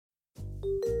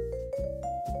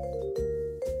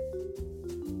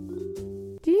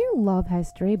you love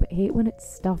history but hate when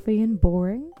it's stuffy and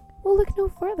boring? Well, look no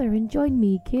further and join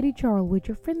me, Katie Charlwood,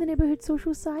 your friendly neighbourhood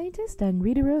social scientist and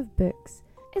reader of books,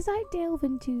 as I delve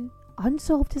into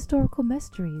unsolved historical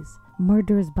mysteries,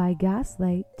 murders by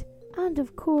gaslight, and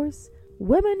of course,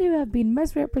 women who have been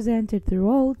misrepresented through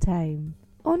all time.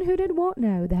 On Who Did What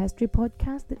Now, the history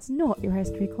podcast that's not your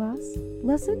history class.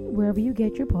 Listen wherever you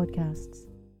get your podcasts.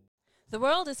 The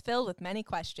world is filled with many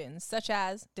questions, such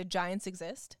as, did giants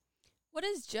exist? What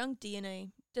is junk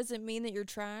DNA? Does it mean that you're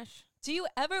trash? Do you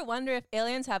ever wonder if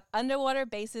aliens have underwater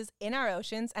bases in our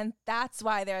oceans, and that's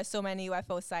why there are so many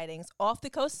UFO sightings off the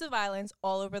coasts of islands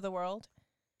all over the world?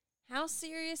 How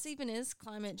serious even is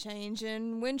climate change,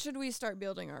 and when should we start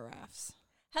building our rafts?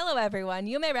 Hello, everyone.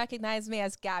 You may recognize me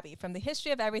as Gabby from the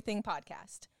History of Everything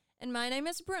podcast. And my name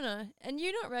is Bruna, and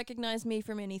you don't recognize me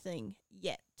from anything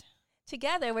yet.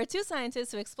 Together, we're two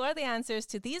scientists who explore the answers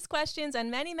to these questions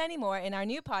and many, many more in our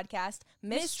new podcast,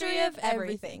 Mystery of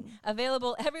Everything,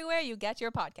 available everywhere you get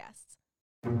your podcasts.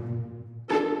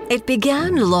 It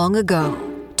began long ago.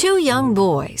 Two young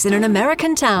boys in an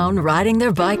American town riding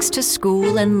their bikes to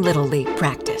school and Little League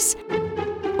practice.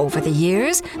 Over the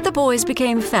years, the boys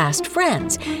became fast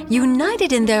friends,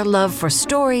 united in their love for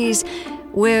stories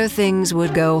where things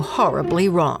would go horribly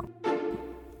wrong.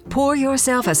 Pour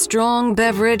yourself a strong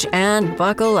beverage and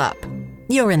buckle up.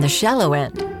 You're in the shallow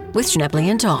end with Schnebley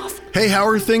and Toff. Hey, how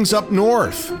are things up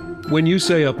north? When you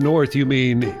say up north, you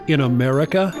mean in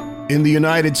America? In the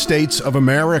United States of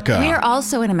America. We are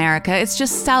also in America. It's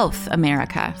just South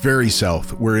America. Very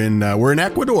south. We're in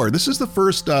Ecuador. This is the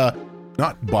first,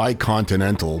 not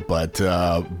bicontinental, but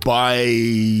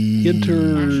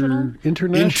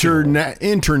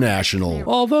international.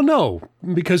 Although no,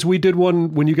 because we did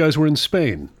one when you guys were in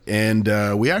Spain. And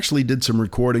we actually did some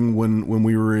recording when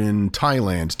we were in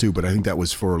Thailand too, but I think that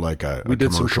was for like a We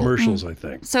did commercial. some commercials, I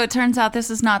think. So it turns out this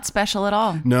is not special at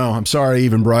all. No, I'm sorry I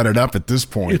even brought it up at this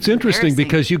point. It's interesting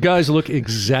because you guys look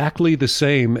exactly the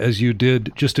same as you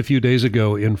did just a few days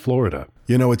ago in Florida.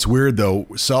 You know, it's weird though,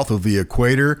 south of the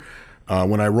equator,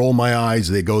 when I roll my eyes,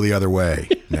 they go the other way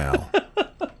now.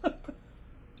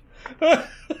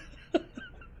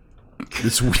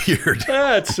 It's weird.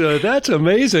 That's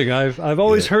amazing. I've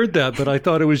always heard that, but I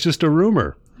thought it was just a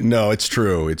rumor. No, it's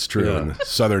true. It's true. Yeah. In the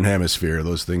southern hemisphere,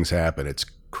 those things happen. It's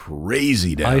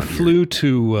crazy down I here. flew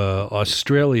to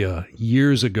Australia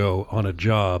years ago on a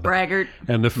job. Braggart.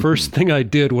 And the first thing I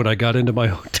did when I got into my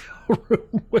hotel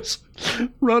room was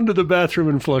run to the bathroom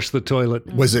and flush the toilet.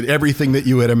 Was it everything that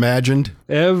you had imagined?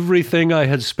 Everything I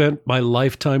had spent my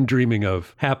lifetime dreaming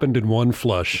of happened in one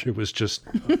flush. It was just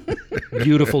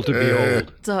beautiful to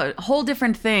behold. It's a whole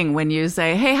different thing when you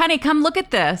say, hey, honey, come look at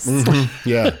this. Mm-hmm.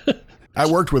 Yeah. I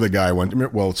worked with a guy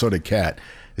well, so did Kat.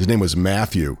 His name was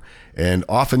Matthew. And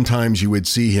oftentimes you would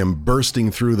see him bursting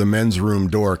through the men's room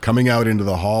door, coming out into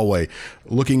the hallway,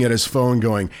 looking at his phone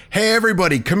going, hey,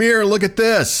 everybody, come here, look at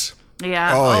this.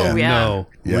 Yeah. Oh, yeah. No.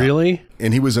 Yeah. Really?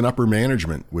 And he was in upper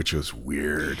management, which was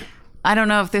weird. I don't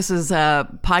know if this is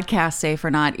podcast safe or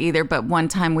not either, but one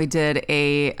time we did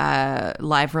a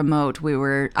live remote.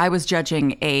 I was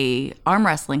judging a arm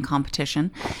wrestling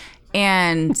competition,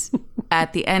 and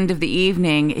at the end of the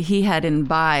evening, he had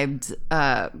imbibed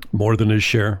More than his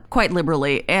share. quite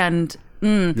liberally, and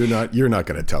You're not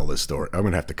going to tell this story. I'm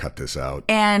going to have to cut this out.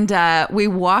 And we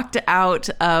walked out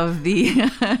of the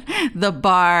the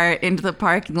bar into the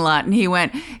parking lot, and he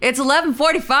went, "It's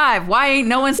 11:45. Why ain't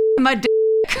no one my dick?"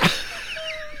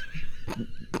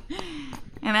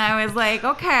 And I was like,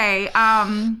 "Okay,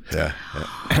 Yeah.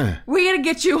 we gotta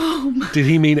get you home." Did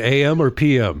he mean AM or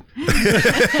PM?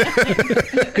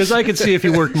 Because I could see if he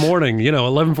worked morning,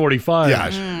 11:45.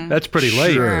 Yeah. That's pretty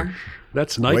late. Sure.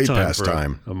 That's nighttime Way past for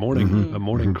time. a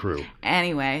morning crew.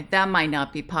 Anyway, that might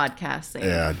not be podcast safe.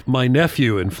 Yeah. My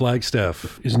nephew in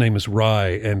Flagstaff, his name is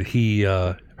Rye, and he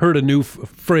heard a new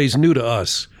phrase new to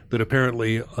us that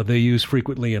apparently they use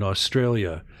frequently in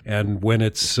Australia. And when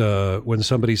it's when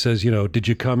somebody says, did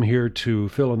you come here to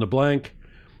fill in the blank?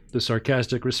 The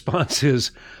sarcastic response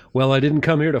is, well, I didn't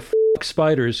come here to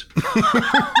spiders,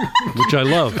 which I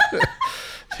love.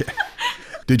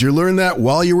 Did you learn that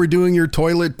while you were doing your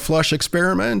toilet flush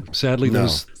experiment? Sadly, No.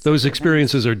 those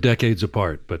experiences are decades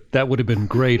apart, but that would have been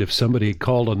great if somebody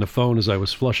called on the phone as I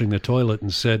was flushing the toilet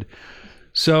and said,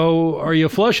 so are you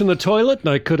flushing the toilet? And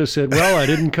I could have said, well, I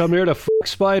didn't come here to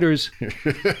spiders.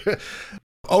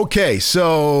 Okay,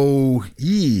 so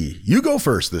you go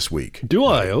first this week. Do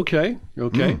I? Okay.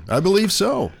 I believe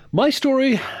so. My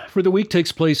story for the week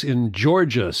takes place in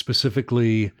Georgia,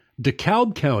 specifically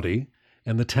DeKalb County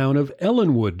and the town of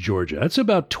Ellenwood, Georgia. That's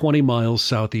about 20 miles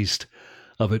southeast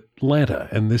of Atlanta.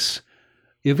 And this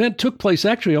event took place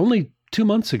actually only 2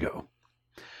 months ago.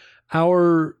 I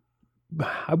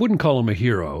wouldn't call him a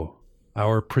hero.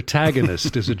 Our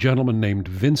protagonist is a gentleman named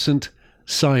Vincent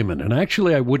Simon. And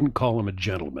actually, I wouldn't call him a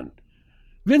gentleman.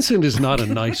 Vincent is not a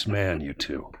nice man, you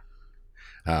two.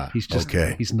 He's just,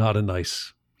 okay. He's not a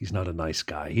nice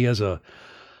guy. He has a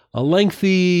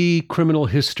lengthy criminal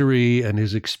history, and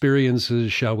his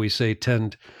experiences, shall we say,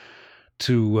 tend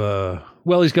to,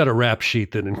 he's got a rap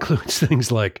sheet that includes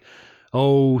things like,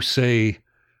 say,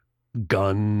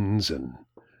 guns and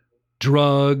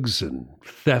drugs and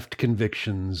theft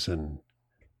convictions, and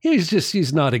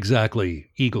he's not exactly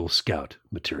Eagle Scout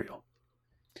material.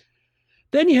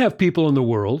 Then you have people in the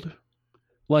world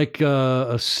like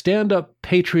a stand-up,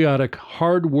 patriotic,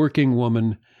 hard-working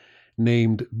woman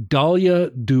named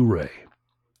Dahlia Dure.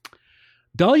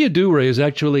 Dahlia Dure is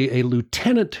actually a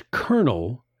lieutenant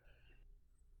colonel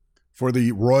for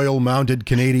the Royal Mounted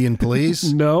Canadian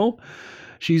Police. No,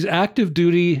 she's active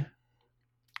duty.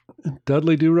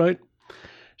 Dudley Do Right?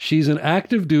 She's an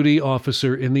active duty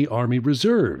officer in the Army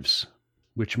Reserves,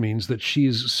 which means that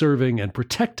she's serving and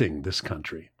protecting this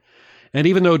country. And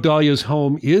even though Dahlia's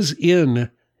home is in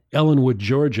Ellenwood,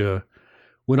 Georgia,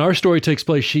 when our story takes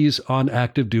place, she's on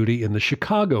active duty in the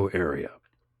Chicago area.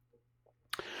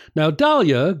 Now,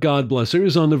 Dahlia, God bless her,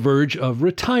 is on the verge of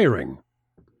retiring.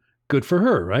 Good for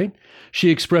her, right?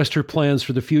 She expressed her plans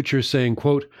for the future, saying,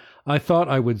 quote, "I thought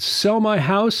I would sell my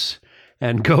house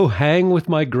and go hang with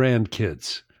my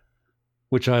grandkids,"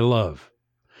 which I love.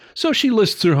 So she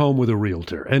lists her home with a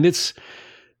realtor, and it's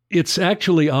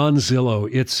actually on Zillow.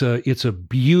 It's a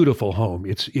beautiful home.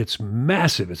 It's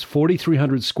massive. It's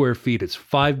 4,300 square feet. It's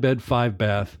 5-bed,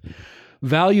 5-bath,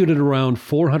 valued at around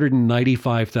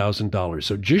 $495,000.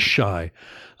 So just shy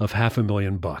of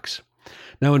 $500,000.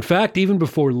 Now, in fact, even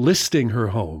before listing her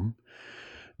home,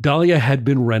 Dahlia had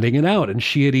been renting it out, and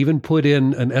she had even put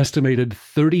in an estimated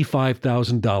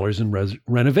 $35,000 in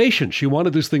renovation. She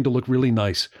wanted this thing to look really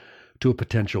nice to a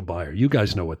potential buyer. You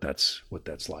guys know what that's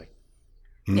like.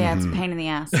 Yeah, it's a pain in the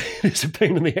ass. It's a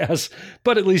pain in the ass,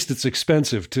 but at least it's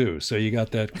expensive too. So you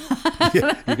got that, you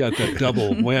got that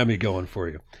double whammy going for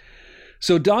you.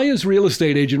 So Dahlia's real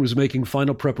estate agent was making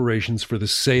final preparations for the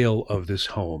sale of this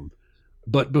home.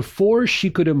 But before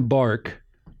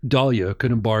Dahlia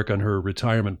could embark on her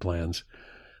retirement plans,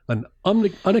 an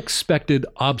unexpected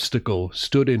obstacle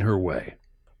stood in her way.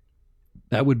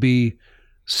 That would be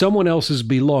someone else's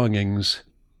belongings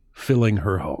filling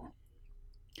her home.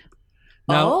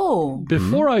 Now,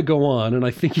 before I go on, and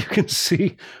I think you can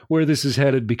see where this is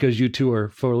headed because you two are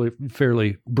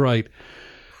fairly bright,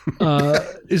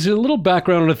 is a little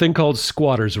background on a thing called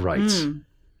squatters' rights.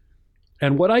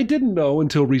 And what I didn't know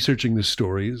until researching this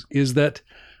story is that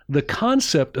the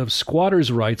concept of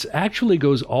squatters' rights actually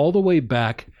goes all the way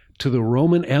back to the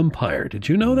Roman Empire. Did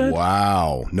you know that?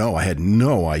 Wow. No, I had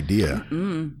no idea.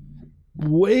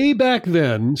 Way back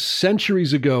then,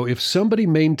 centuries ago, if somebody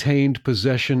maintained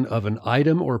possession of an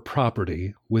item or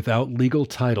property without legal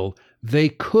title, they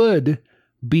could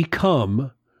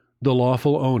become the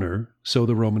lawful owner, so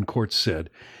the Roman courts said,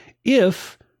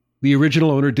 if the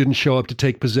original owner didn't show up to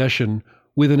take possession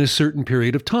within a certain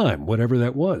period of time, whatever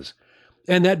that was.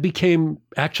 And that became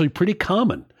actually pretty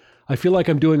common. I feel like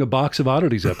I'm doing a Box of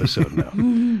Oddities episode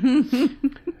now.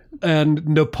 And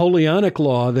Napoleonic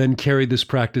law then carried this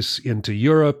practice into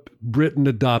Europe. Britain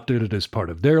adopted it as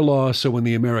part of their law. So when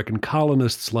the American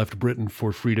colonists left Britain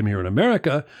for freedom here in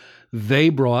America, they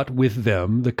brought with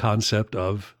them the concept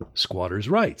of squatters'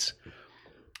 rights.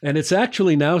 And it's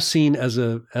actually now seen as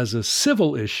a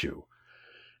civil issue.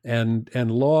 And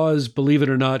laws, believe it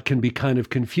or not, can be kind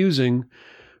of confusing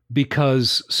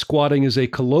because squatting is a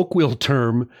colloquial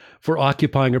term for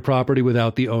occupying a property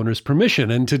without the owner's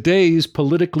permission. In today's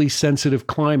politically sensitive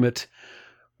climate,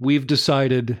 we've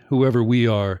decided, whoever we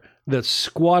are, that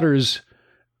squatters'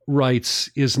 rights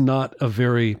is not a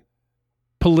very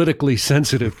politically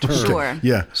sensitive term. Sure.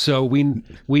 Yeah. So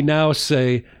we now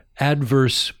say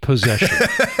adverse possession.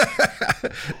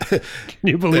 Can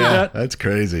you believe that? That's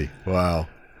crazy. Wow.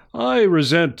 I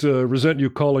resent you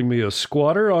calling me a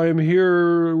squatter. I am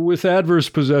here with adverse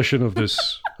possession of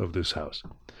this house.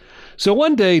 So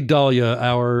one day, Dahlia,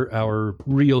 our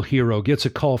real hero, gets a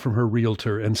call from her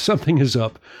realtor, and something is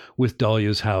up with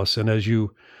Dahlia's house. And as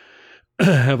you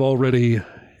have already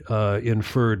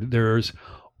inferred, there's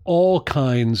all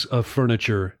kinds of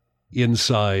furniture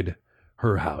inside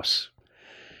her house.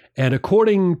 And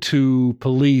according to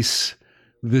police,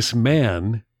 this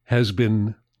man has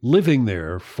been living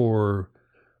there for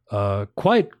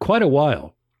quite a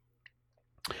while.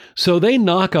 So they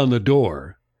knock on the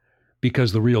door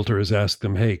because the realtor has asked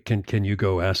them, hey, can you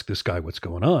go ask this guy what's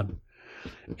going on?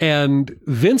 And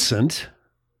Vincent,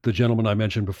 the gentleman I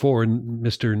mentioned before,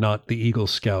 Mr. Not the Eagle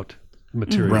Scout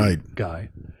material guy,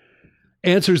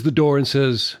 answers the door and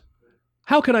says,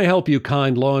 "How can I help you,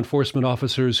 kind law enforcement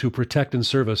officers who protect and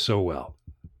serve us so well?"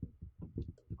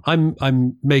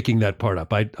 I'm making that part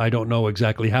up. I don't know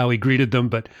exactly how he greeted them,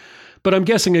 but I'm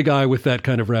guessing a guy with that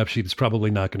kind of rap sheet is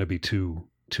probably not going to be too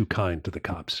kind to the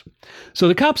cops. So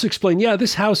the cops explain, yeah,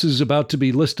 this house is about to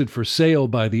be listed for sale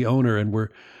by the owner, and we're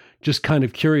just kind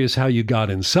of curious how you got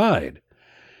inside.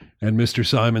 And Mr.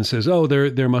 Simon says, "Oh,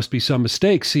 there must be some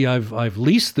mistake. See, I've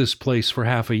leased this place for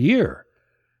half a year."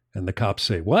 And the cops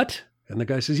say, "What?" And the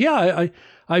guy says, "Yeah,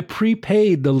 I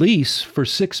prepaid the lease for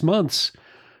 6 months.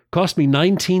 Cost me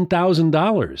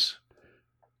 $19,000.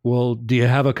 "Well, do you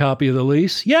have a copy of the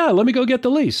lease?" "Yeah, let me go get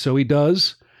the lease." So he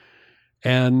does.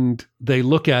 And they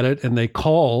look at it and they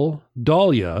call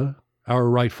Dahlia, our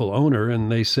rightful owner, and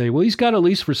they say, "Well, he's got a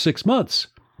lease for 6 months.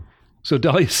 So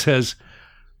Dahlia says,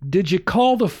 "Did you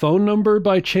call the phone number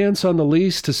by chance on the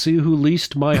lease to see who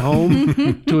leased my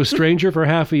home to a stranger for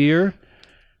half a year?"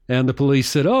 And the police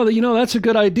said, "Oh, that's a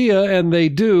good idea." And they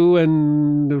do.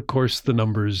 And of course, the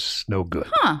number's no good.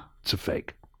 It's a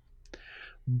fake.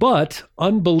 But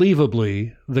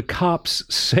unbelievably, the cops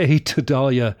say to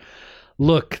Dahlia,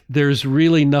 "Look, there's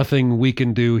really nothing we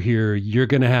can do here. You're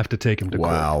going to have to take him to court."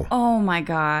 Wow. Oh my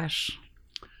gosh.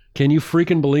 Can you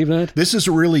freaking believe that? This is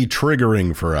really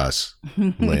triggering for us,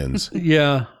 Linz.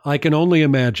 Yeah, I can only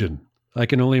imagine. I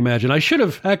should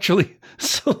have actually,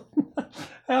 so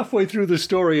halfway through the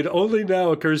story, it only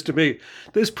now occurs to me,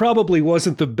 this probably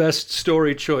wasn't the best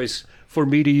story choice for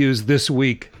me to use this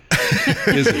week,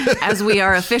 is it? As we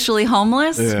are officially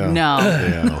homeless? Yeah. No.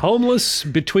 Yeah. Homeless,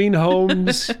 between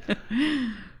homes,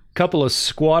 couple of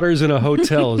squatters in a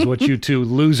hotel is what you two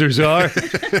losers are.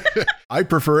 I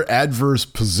prefer adverse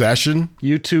possession.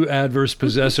 You two adverse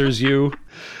possessors, you.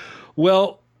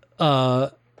 Well,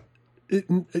 no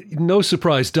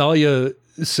surprise. Dahlia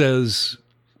says,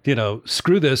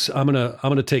 "Screw this. I'm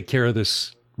gonna take care of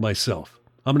this myself.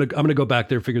 I'm gonna go back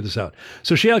there, figure this out."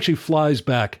 So she actually flies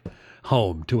back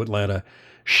home to Atlanta.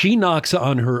 She knocks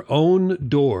on her own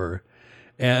door,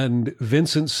 and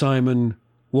Vincent Simon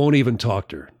won't even talk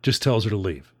to her, just tells her to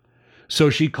leave. So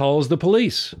she calls the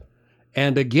police.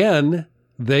 And again,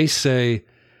 they say,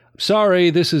 "Sorry,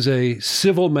 this is a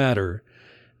civil matter."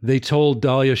 They told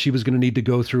Dahlia she was going to need to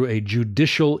go through a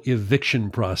judicial eviction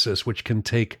process, which can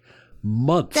take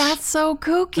months. That's so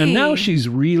kooky. And now she's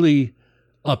really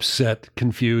upset,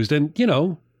 confused, and,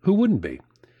 who wouldn't be?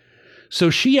 So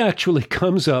she actually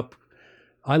comes up.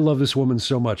 I love this woman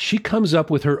so much. She comes up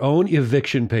with her own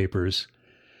eviction papers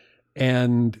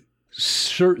and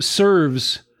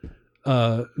serves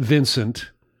Vincent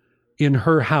in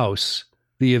her house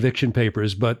the eviction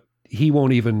papers, but he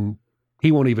won't even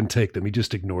take them. He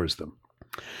just ignores them.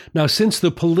 Now, since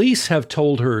the police have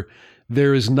told her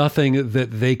there is nothing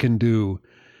that they can do,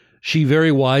 she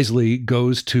very wisely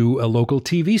goes to a local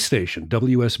TV station,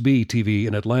 WSB TV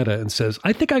in Atlanta, and says,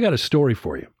 "I think I got a story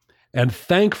for you." And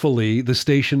thankfully, the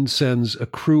station sends a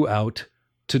crew out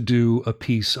to do a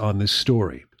piece on this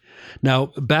story.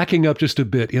 Now, backing up just a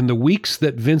bit, in the weeks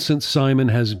that Vincent Simon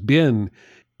has been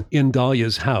in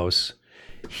Dahlia's house,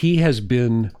 he has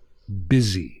been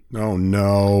busy. Oh,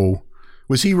 no.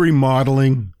 Was he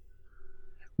remodeling?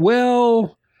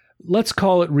 Well, let's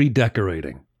call it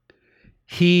redecorating.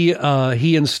 He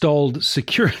installed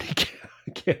security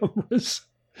cameras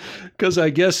because I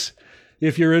guess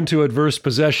if you're into adverse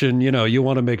possession, you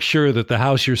want to make sure that the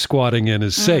house you're squatting in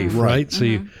is safe, right? So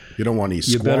you don't want any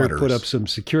squatters. You better put up some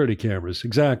security cameras,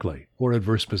 exactly, or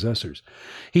adverse possessors.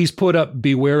 He's put up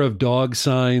beware of dog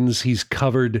signs. He's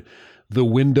covered the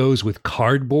windows with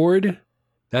cardboard.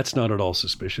 That's not at all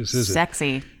suspicious, is it?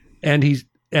 Sexy. And he's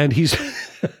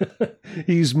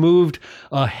he's moved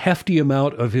a hefty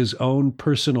amount of his own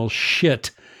personal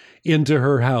shit into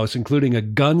her house, including a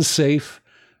gun safe,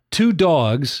 2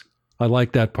 dogs. I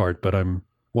like that part, but I'm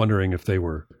wondering if they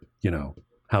were,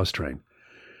 house trained.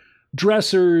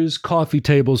 Dressers, coffee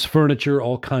tables, furniture,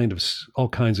 all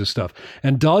kinds of stuff.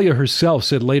 And Dahlia herself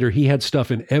said later he had stuff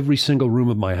in every single room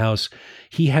of my house.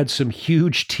 He had some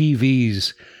huge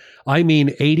TVs. I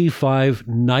mean, 85,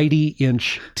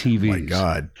 90-inch TVs. Oh my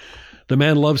God. The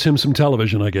man loves him some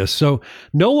television, I guess. So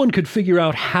no one could figure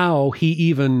out how he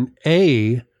even,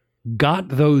 A, got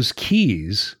those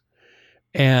keys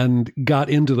and got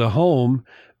into the home.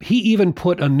 He even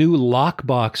put a new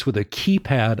lockbox with a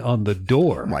keypad on the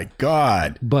door. Oh my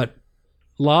God. But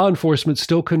law enforcement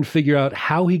still couldn't figure out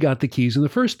how he got the keys in the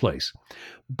first place.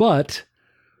 But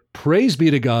praise be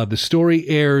to God, the story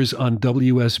airs on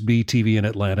WSB TV in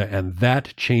Atlanta, and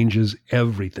that changes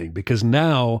everything because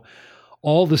now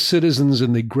all the citizens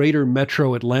in the greater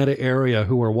metro Atlanta area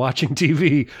who are watching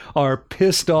TV are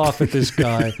pissed off at this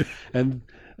guy, and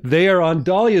they are on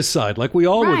Dahlia's side, like we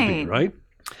all would be, right?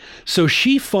 So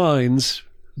she finds,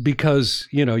 because,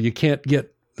 you can't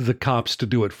get the cops to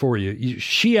do it for you,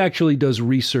 she actually does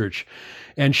research,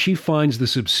 and she finds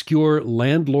this obscure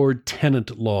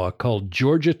landlord-tenant law called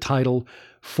Georgia Title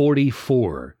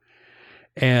 44.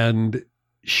 And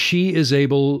she is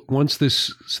able, once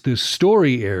this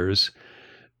story airs,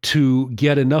 to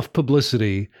get enough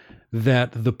publicity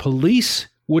that the police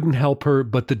wouldn't help her,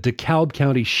 but the DeKalb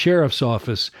County Sheriff's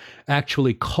Office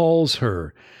actually calls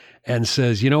her and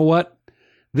says, you know what?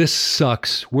 This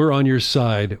sucks. We're on your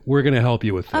side. We're going to help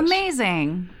you with this.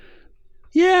 Amazing.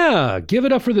 Yeah. Give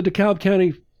it up for the DeKalb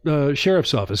County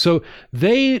Sheriff's Office. So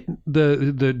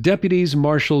the deputies,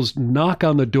 marshals knock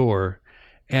on the door,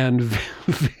 and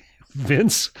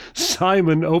Vince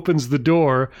Simon opens the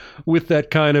door with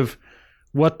that kind of,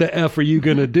 what the F are you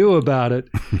going to do about it?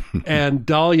 And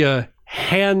Dahlia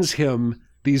hands him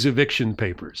these eviction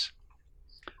papers.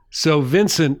 So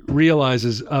Vincent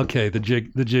realizes, okay, the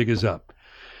jig is up.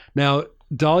 Now,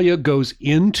 Dahlia goes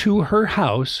into her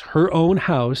house, her own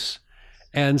house,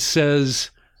 and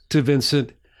says to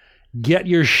Vincent, get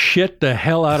your shit the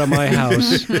hell out of my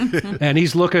house. And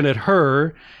he's looking at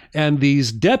her, and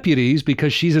these deputies,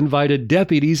 because she's invited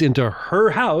deputies into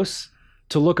her house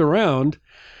to look around,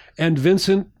 and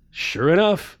Vincent, sure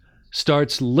enough,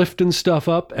 starts lifting stuff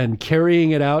up and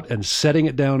carrying it out and setting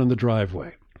it down in the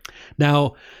driveway.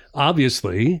 Now,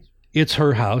 obviously, it's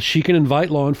her house. She can invite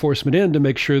law enforcement in to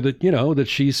make sure that, that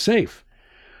she's safe.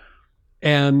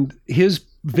 And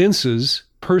Vince's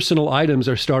personal items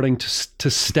are starting to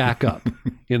stack up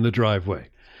in the driveway.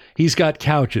 He's got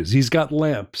couches, he's got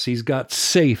lamps, he's got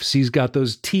safes, he's got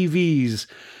those TVs.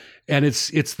 And it's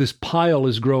this pile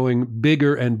is growing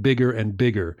bigger and bigger and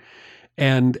bigger.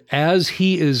 And as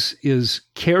he is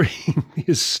carrying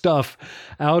his stuff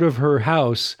out of her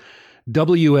house,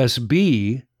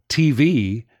 WSB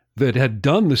TV, that had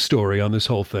done the story on this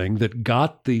whole thing, that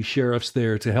got the sheriffs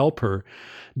there to help her,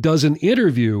 does an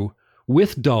interview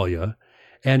with Dahlia.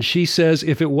 And she says,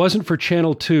 if it wasn't for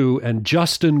Channel 2 and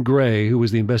Justin Gray, who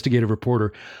was the investigative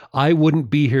reporter, I wouldn't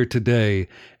be here today.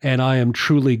 And I am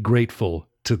truly grateful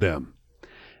to them.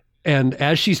 And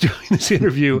as she's doing this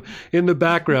interview, in the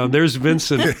background, there's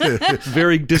Vincent,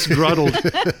 very disgruntled,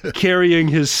 carrying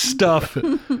his stuff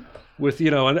with,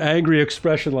 an angry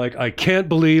expression like, I can't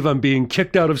believe I'm being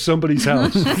kicked out of somebody's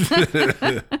house.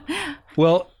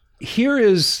 Well, here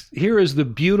is the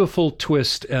beautiful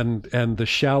twist and the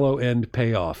shallow end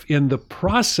payoff. In the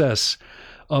process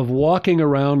of walking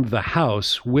around the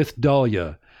house with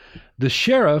Dahlia, the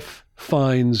sheriff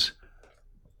finds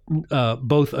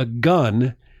both a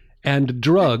gun and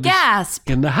drugs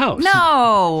in the house.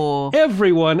 No.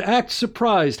 Everyone acts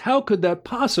surprised. How could that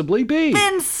possibly be?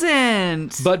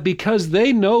 Vincent. But because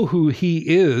they know who he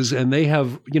is and they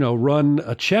have, run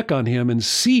a check on him and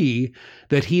see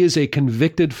that he is a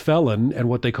convicted felon and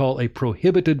what they call a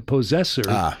prohibited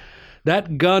possessor,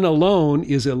 that gun alone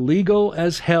is illegal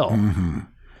as hell. Mm-hmm.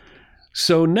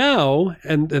 So now,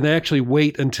 and they actually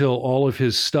wait until all of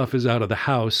his stuff is out of the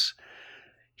house.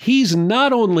 He's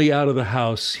not only out of the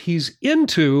house, he's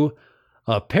into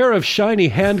a pair of shiny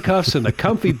handcuffs and the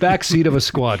comfy backseat of a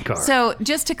squad car. So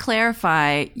just to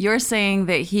clarify, you're saying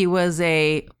that he was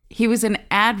an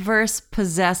adverse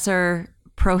possessor,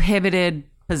 prohibited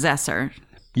possessor.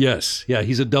 Yes. Yeah,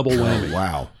 he's a double whammy. Oh,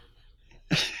 wow.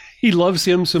 He loves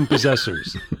him some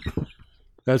possessors.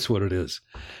 That's what it is.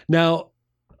 Now,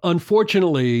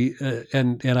 unfortunately,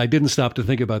 and I didn't stop to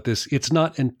think about this, it's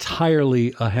not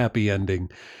entirely a happy ending.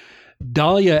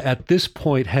 Dahlia at this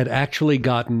point had actually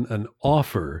gotten an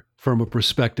offer from a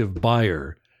prospective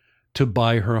buyer to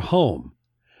buy her home.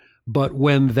 But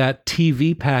when that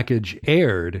TV package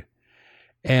aired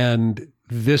and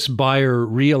this buyer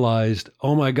realized,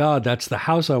 oh my God, that's the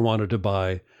house I wanted to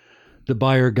buy, the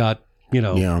buyer got,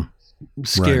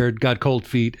 scared, got cold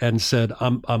feet and said,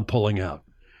 I'm pulling out.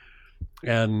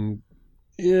 And,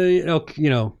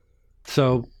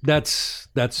 so that's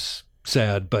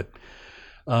sad. But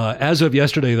as of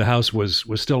yesterday, the house was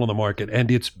still on the market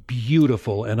and it's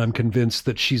beautiful. And I'm convinced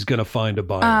that she's going to find a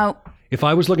buyer. If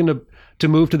I was looking to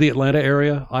move to the Atlanta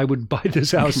area, I would buy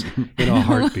this house in a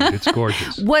heartbeat. It's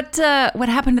gorgeous. What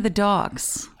happened to the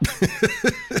dogs?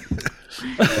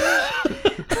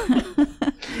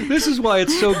 This is why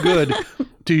it's so good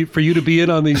for you to be in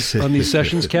on these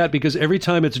sessions, Kat, because every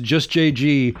time it's just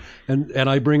JG and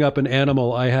I bring up an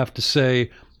animal, I have to say,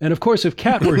 And of course, if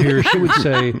Kat were here, she would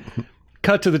say,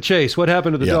 cut to the chase. What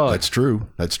happened to the dog? That's true.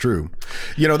 That's true.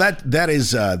 You know,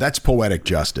 that's poetic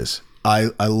justice.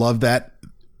 I love that.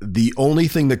 The only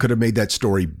thing that could have made that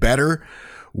story better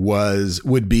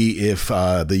would be if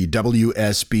the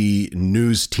WSB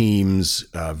news team's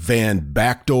van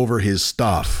backed over his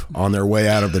stuff on their way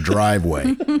out of the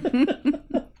driveway.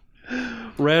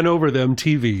 Ran over them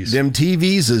TVs. Them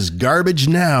TVs is garbage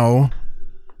now.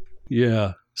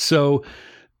 Yeah. So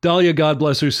Dahlia, God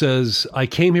bless her, says, I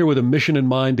came here with a mission in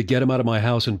mind to get him out of my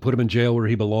house and put him in jail where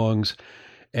he belongs.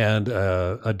 And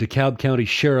a DeKalb County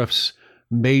Sheriff's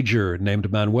major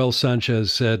named Manuel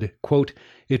Sanchez said, quote,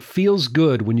 it feels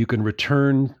good when you can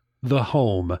return the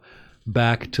home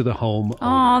back to the home owner.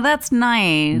 Oh, that's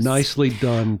nice. Nicely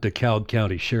done, DeKalb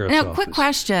County Sheriff's Now, Office. quick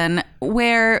question.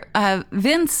 Where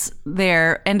Vince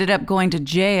there ended up going to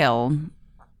jail,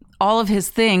 all of his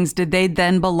things, did they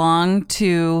then belong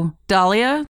to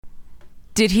Dahlia?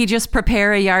 Did he just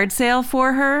prepare a yard sale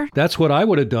for her? That's what I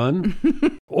would have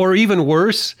done. Or even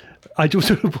worse, I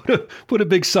just put a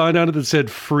big sign on it that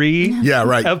said free. Yeah,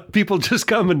 right. Have people just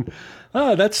come and,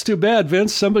 that's too bad,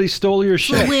 Vince. Somebody stole your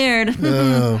shit. Weird.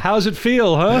 How's it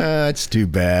feel, huh? That's too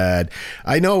bad.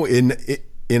 I know in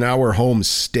our home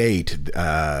state,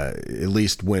 at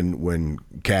least when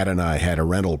Kat and I had a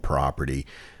rental property,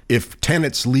 if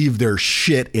tenants leave their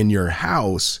shit in your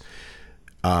house,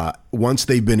 once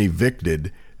they've been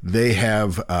evicted, they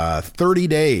have 30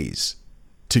 days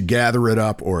to gather it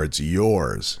up or it's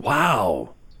yours.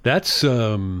 Wow. That's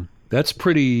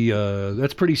pretty,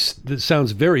 that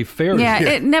sounds very fair. Yeah,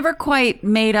 it never quite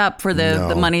made up for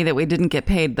the money that we didn't get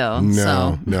paid, though.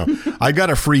 No. I got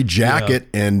a free jacket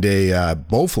and a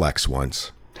Bowflex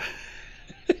once.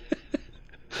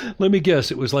 Let me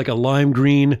guess. It was like a lime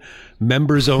green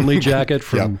members only jacket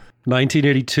from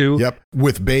 1982. Yep.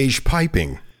 With beige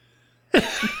piping.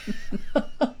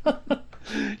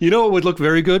 You know what would look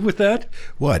very good with that?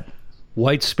 What?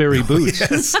 White Sperry boots.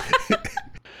 Yes.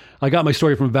 I got my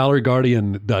story from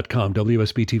ValerieGuardian.com,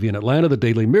 WSB TV in Atlanta, the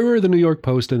Daily Mirror, the New York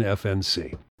Post, and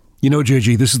FNC. You know,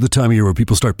 JG, this is the time of year where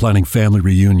people start planning family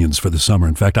reunions for the summer.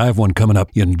 In fact, I have one coming up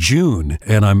in June,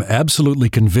 and I'm absolutely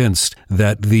convinced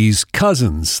that these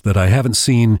cousins that I haven't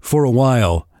seen for a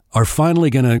while are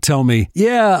finally going to tell me,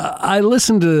 yeah, I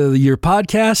listened to your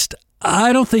podcast.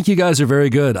 I don't think you guys are very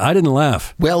good. I didn't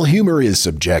laugh. Well, humor is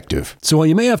subjective. So while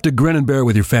you may have to grin and bear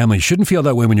with your family, you shouldn't feel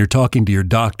that way when you're talking to your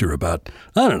doctor about,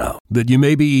 I don't know, that you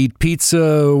maybe eat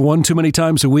pizza one too many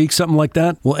times a week, something like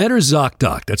that. Well, enter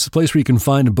ZocDoc. That's the place where you can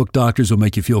find and book doctors who will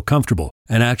make you feel comfortable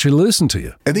and actually listen to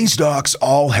you. And these docs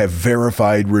all have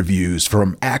verified reviews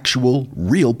from actual,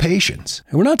 real patients.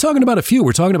 And we're not talking about a few.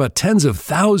 We're talking about tens of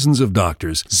thousands of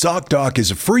doctors. ZocDoc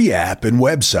is a free app and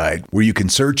website where you can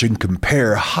search and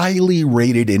compare highly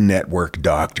rated in-network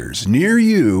doctors near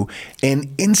you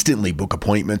and instantly book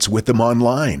appointments with them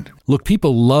online. Look,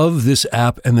 people love this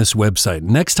app and this website.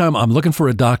 Next time I'm looking for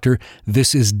a doctor,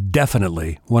 this is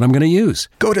definitely what I'm going to use.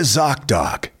 Go to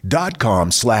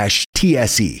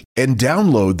ZocDoc.com/TSE and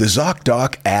download the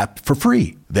ZocDoc app for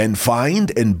free. Then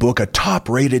find and book a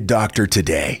top-rated doctor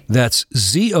today. That's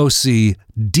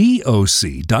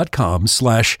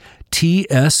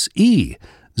ZocDoc.com/TSE.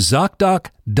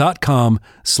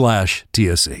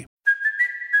 ZocDoc.com/TSE.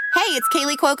 Hey, it's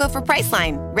Kaylee Cuoco for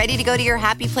Priceline. Ready to go to your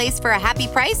happy place for a happy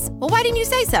price? Well, why didn't you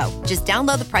say so? Just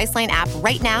download the Priceline app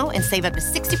right now and save up to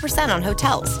 60% on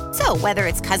hotels. So whether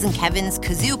it's Cousin Kevin's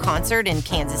Kazoo Concert in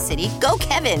Kansas City, go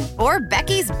Kevin, or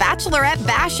Becky's Bachelorette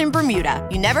Bash in Bermuda,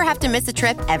 you never have to miss a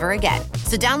trip ever again.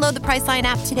 So download the Priceline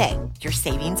app today. Your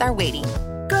savings are waiting.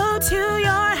 Go to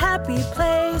your happy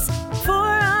place for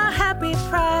a happy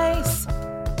price.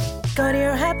 Go to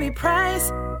your happy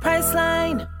price,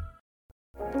 Priceline.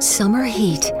 Summer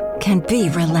heat can be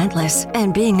relentless,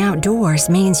 and being outdoors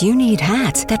means you need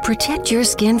hats that protect your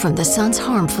skin from the sun's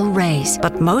harmful rays.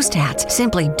 But most hats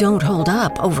simply don't hold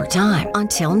up over time.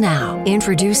 Until now.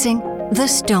 Introducing the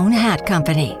Stone Hat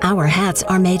Company. Our hats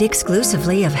are made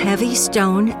exclusively of heavy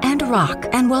stone and rock.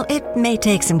 And while it may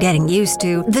take some getting used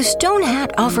to, the Stone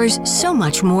Hat offers so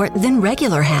much more than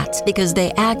regular hats because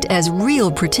they act as real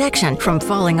protection from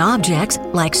falling objects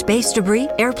like space debris,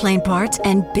 airplane parts,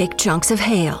 and big chunks of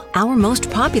hail. Our most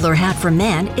popular hat for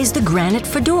men is the Granite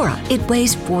Fedora. It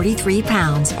weighs 43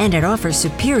 pounds and it offers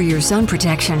superior sun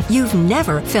protection. You've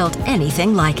never felt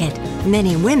anything like it.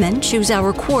 Many women choose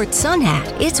our Quartz Sun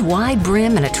Hat. Its wide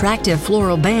brim and attractive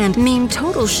floral band mean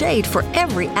total shade for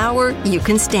every hour you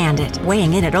can stand it.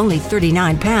 Weighing in at only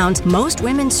 39 pounds, most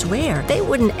women swear they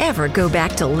wouldn't ever go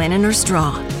back to linen or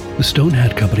straw. The Stone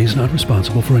Hat Company is not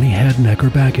responsible for any head, neck, or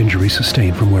back injuries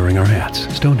sustained from wearing our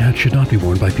hats. Stone hats should not be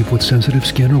worn by people with sensitive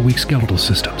skin or weak skeletal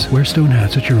systems. Wear Stone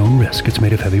hats at your own risk. It's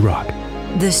made of heavy rock.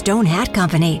 The Stone Hat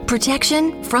Company.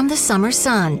 Protection from the summer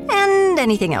sun and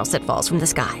anything else that falls from the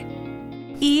sky.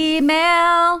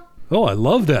 Email. Oh, I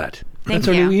love that. Thank That's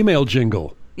our you. new email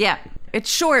jingle. Yeah, it's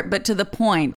short but to the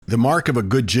point. The mark of a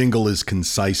good jingle is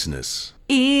conciseness.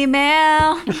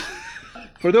 Email.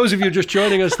 For those of you just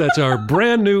joining us, that's our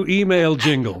brand new email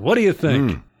jingle. What do you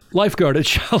think? Lifeguard at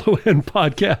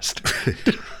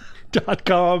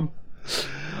shallowendpodcast.com.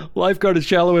 Lifeguard at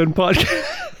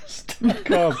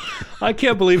shallowendpodcast.com. I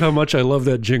can't believe how much I love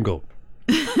that jingle.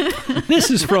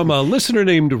 This is from a listener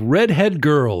named Redhead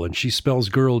Girl, and she spells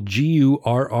girl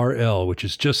Gurrl, which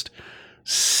is just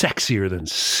sexier than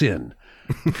sin.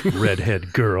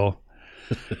 Redhead Girl.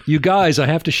 You guys, I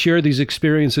have to share these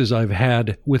experiences I've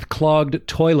had with clogged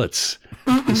toilets.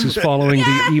 This is following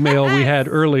the email we had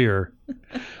earlier.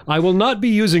 I will not be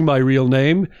using my real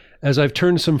name, as I've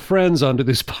turned some friends onto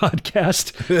this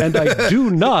podcast, and I do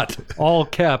not, all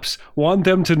caps, want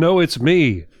them to know it's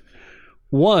me.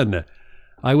 1.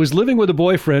 I was living with a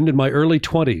boyfriend in my early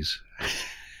 20s.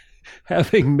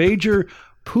 Having major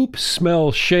poop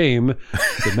smell shame,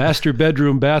 the master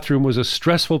bathroom was a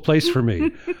stressful place for me.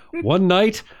 One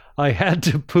night, I had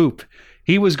to poop.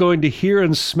 He was going to hear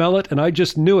and smell it, and I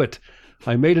just knew it.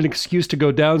 I made an excuse to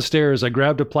go downstairs. I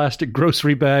grabbed a plastic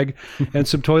grocery bag and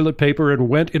some toilet paper and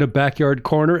went in a backyard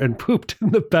corner and pooped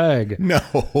in the bag. No.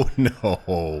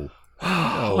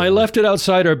 I left it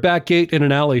outside our back gate in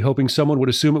an alley, hoping someone would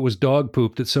assume it was dog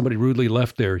poop that somebody rudely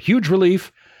left there. Huge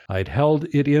relief. I'd held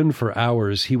it in for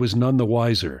hours. He was none the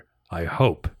wiser, I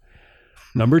hope.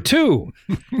 Number 2,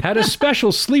 had a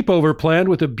special sleepover planned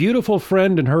with a beautiful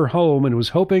friend in her home and was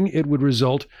hoping it would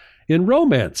result in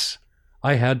romance.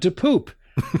 I had to poop.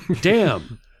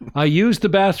 Damn. I used the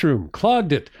bathroom,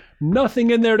 clogged it. Nothing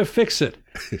in there to fix it.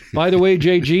 By the way,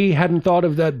 JG hadn't thought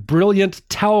of that brilliant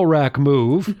towel rack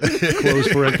move, close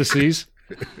parentheses.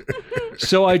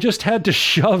 So I just had to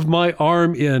shove my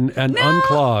arm in and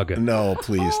unclog. No,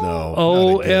 please, no.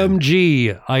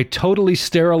 OMG. I totally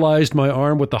sterilized my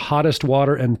arm with the hottest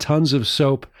water and tons of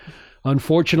soap.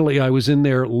 Unfortunately, I was in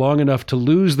there long enough to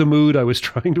lose the mood I was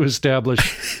trying to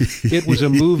establish. It was a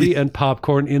movie and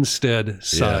popcorn instead.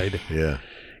 Sighed. Yeah.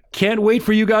 Can't wait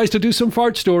for you guys to do some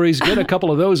fart stories. Get a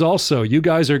couple of those also. You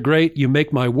guys are great. You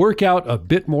make my workout a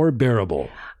bit more bearable.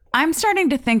 I'm starting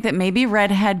to think that maybe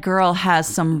Redhead Girl has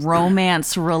some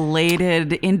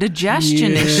romance-related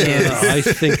indigestion issues. I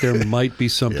think there might be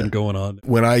something going on.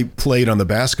 When I played on the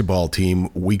basketball team,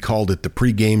 we called it the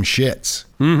pregame shits.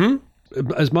 Mm-hmm.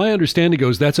 As my understanding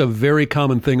goes, that's a very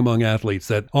common thing among athletes,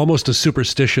 that almost a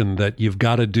superstition that you've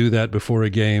got to do that before a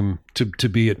game to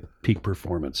be at peak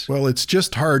performance. Well, it's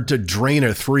just hard to drain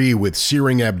a 3 with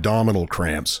searing abdominal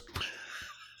cramps.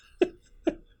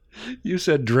 You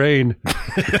said drain.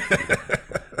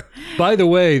 By the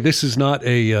way, this is not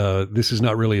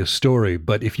really a story,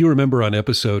 but if you remember on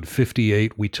episode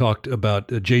 58, we talked about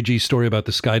JG's story about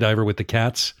the skydiver with the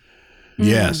cats.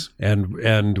 Yes.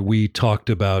 And we talked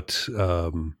about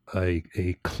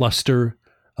a cluster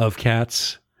of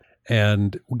cats,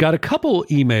 and we got a couple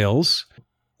emails.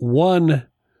 One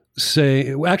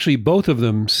actually both of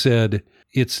them said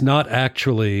it's not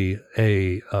actually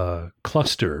a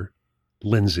cluster,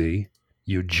 Lindsay,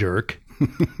 you jerk.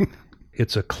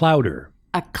 It's a clowder.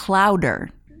 A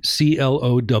clowder.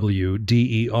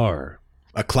 CLOWDER.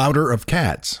 A clowder of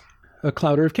cats. A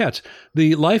clowder of cats.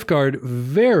 The lifeguard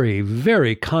very,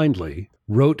 very kindly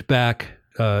wrote back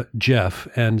Jeff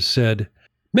and said,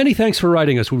 "Many thanks for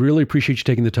writing us. We really appreciate you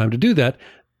taking the time to do that.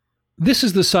 This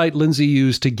is the site Lindsay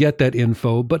used to get that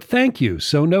info, but thank you.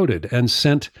 So noted." And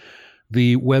sent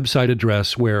the website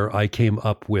address where I came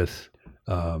up with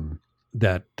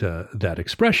that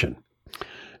expression.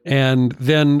 And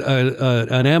then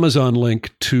an Amazon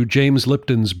link to James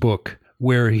Lipton's book,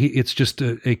 where it's just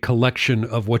a collection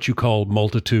of what you call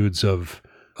multitudes of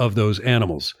those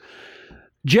animals.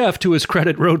 Jeff, to his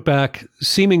credit, wrote back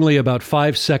seemingly about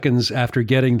 5 seconds after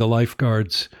getting the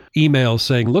lifeguard's email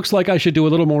saying, "Looks like I should do a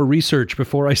little more research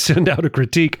before I send out a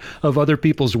critique of other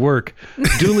people's work.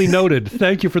 Duly noted.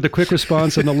 Thank you for the quick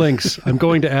response and the links. I'm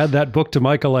going to add that book to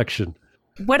my collection."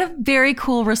 What a very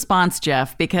cool response,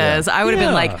 Jeff, because I would have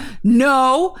been like,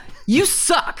 "No, you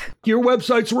suck. Your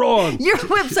website's wrong. Your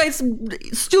website's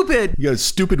stupid. You got a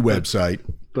stupid website."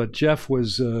 But Jeff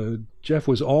was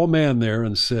all man there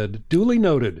and said, "Duly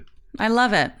noted." I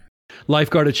love it.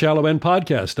 Lifeguard at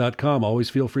shallowendpodcast.com. Always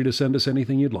feel free to send us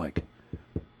anything you'd like,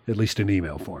 at least in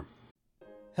email form.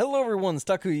 Hello everyone,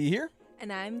 Takuya here.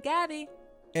 And I'm Gabby.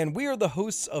 and we are the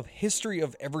hosts of History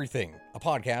of Everything, a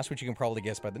podcast which you can probably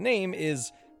guess by the name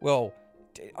is, well,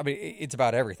 I mean, it's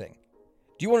about everything.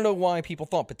 Do you want to know why people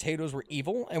thought potatoes were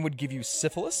evil and would give you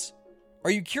syphilis?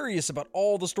 Are you curious about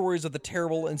all the stories of the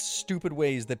terrible and stupid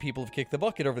ways that people have kicked the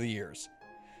bucket over the years?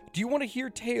 Do you want to hear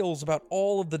tales about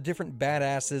all of the different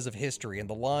badasses of history and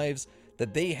the lives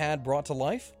that they had brought to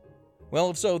life? Well,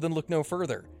 if so, then look no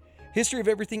further. History of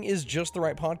Everything is just the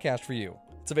right podcast for you.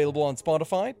 It's available on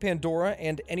Spotify, Pandora,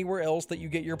 and anywhere else that you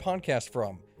get your podcast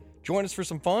from. Join us for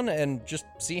some fun and just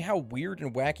see how weird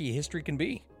and wacky history can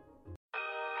be.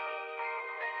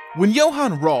 When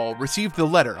Johann Rall received the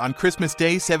letter on Christmas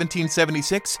Day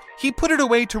 1776, he put it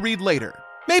away to read later.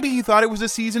 Maybe he thought it was a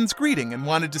season's greeting and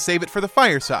wanted to save it for the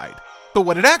fireside. But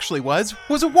what it actually was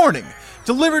a warning,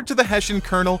 delivered to the Hessian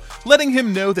colonel, letting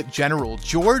him know that General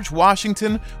George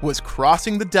Washington was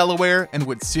crossing the Delaware and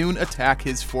would soon attack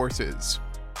his forces.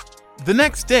 The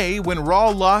next day, when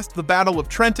Rall lost the Battle of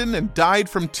Trenton and died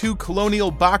from 2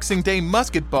 colonial Boxing Day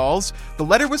musket balls, the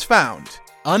letter was found,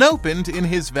 unopened, in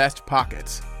his vest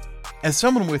pocket. As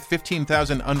someone with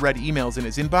 15,000 unread emails in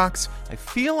his inbox, I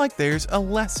feel like there's a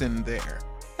lesson there.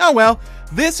 Oh well,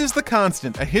 this is The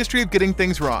Constant, a history of getting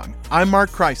things wrong. I'm Mark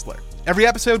Chrysler. Every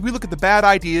episode, we look at the bad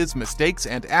ideas, mistakes,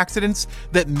 and accidents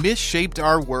that misshaped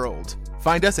our world.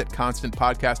 Find us at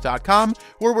constantpodcast.com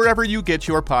or wherever you get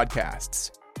your podcasts.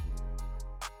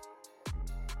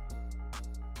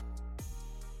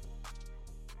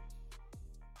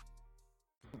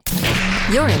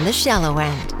 You're in the shallow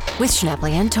end with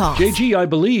Schnappley and Toss. JG, I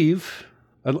believe,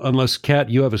 unless Kat,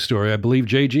 you have a story, I believe,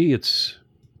 JG, it's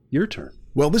your turn.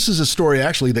 Well, this is a story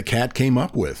actually that Kat came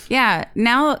up with. Yeah,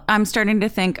 now I'm starting to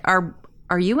think, are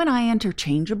you and I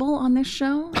interchangeable on this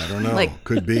show? I don't know.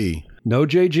 Could be. No,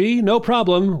 JG, no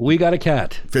problem. We got a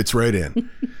cat. Fits right in.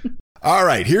 All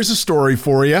right, here's a story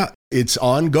for you. It's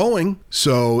ongoing,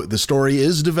 so the story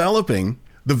is developing.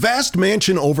 The vast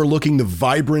mansion overlooking the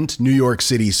vibrant New York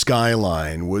City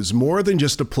skyline was more than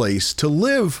just a place to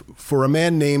live for a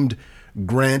man named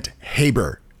Grant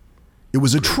Haber. It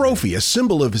was a trophy, a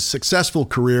symbol of his successful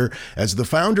career as the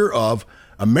founder of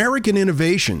American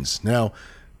Innovations. Now,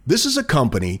 this is a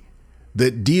company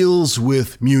that deals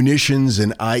with munitions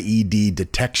and IED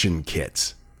detection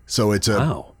kits. So it's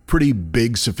a pretty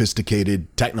big,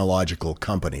 sophisticated technological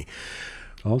company.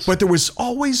 But there was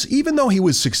always, even though he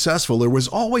was successful, there was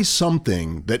always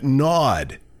something that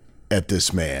gnawed at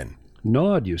this man.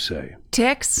 Gnawed, you say?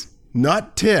 Ticks?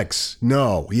 Not ticks.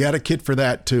 No, he had a kit for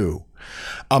that too.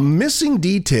 A missing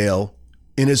detail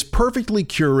in his perfectly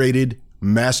curated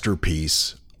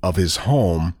masterpiece of his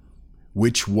home,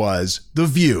 which was the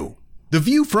view. The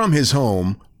view from his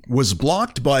home was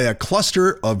blocked by a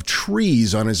cluster of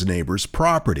trees on his neighbor's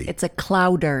property. It's a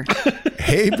clouder.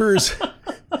 Haber's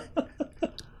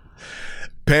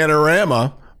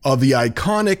panorama of the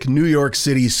iconic New York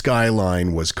City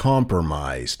skyline was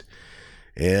compromised.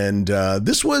 And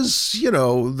this was,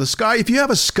 the sky. If you have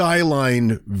a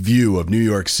skyline view of New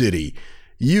York City,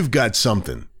 you've got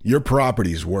something. Your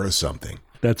property's worth something.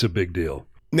 That's a big deal.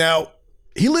 Now,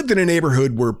 he lived in a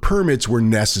neighborhood where permits were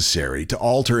necessary to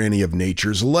alter any of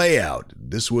nature's layout.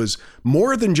 This was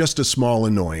more than just a small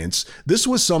annoyance. This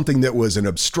was something that was an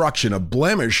obstruction, a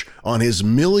blemish on his $1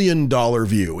 million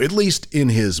view, at least in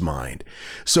his mind.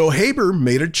 So Haber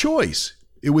made a choice.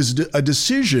 It was a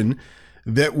decision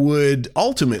that would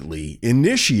ultimately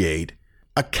initiate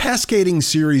a cascading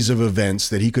series of events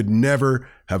that he could never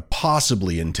have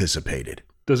possibly anticipated.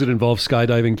 Does it involve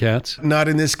skydiving cats? Not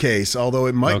in this case,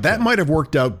 although that might have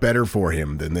worked out better for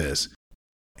him than this.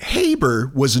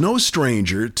 Haber was no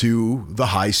stranger to the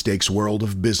high-stakes world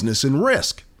of business and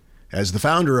risk. As the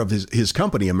founder of his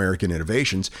company, American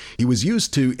Innovations, he was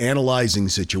used to analyzing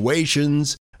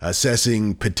situations,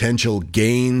 assessing potential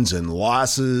gains and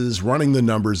losses, running the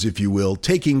numbers, if you will,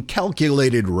 taking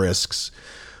calculated risks.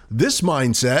 This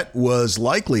mindset was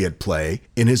likely at play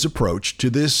in his approach to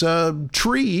this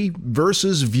tree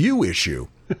versus view issue.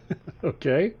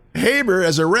 Okay. Haber,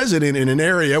 as a resident in an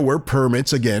area where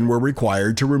permits, again, were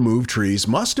required to remove trees,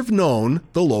 must have known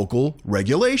the local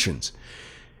regulations.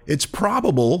 It's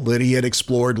probable that he had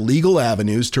explored legal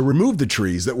avenues to remove the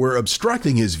trees that were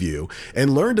obstructing his view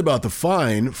and learned about the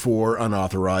fine for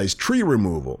unauthorized tree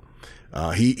removal.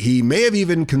 He may have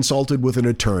even consulted with an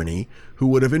attorney who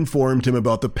would have informed him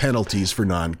about the penalties for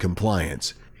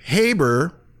non-compliance.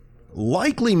 Haber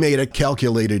likely made a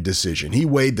calculated decision. He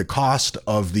weighed the cost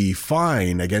of the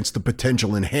fine against the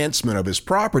potential enhancement of his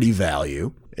property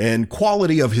value and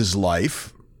quality of his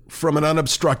life from an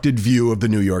unobstructed view of the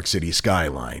New York City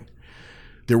skyline.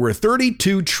 There were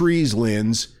 32 trees,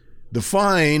 Linz. The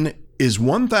fine is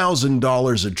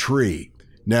 $1,000 a tree.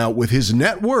 Now, with his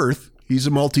net worth, he's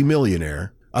a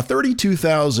multimillionaire. A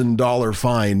 $32,000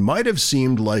 fine might have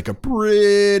seemed like a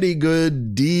pretty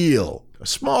good deal. A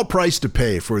small price to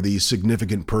pay for the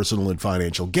significant personal and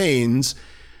financial gains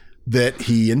that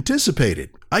he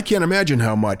anticipated. I can't imagine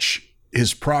how much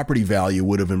his property value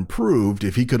would have improved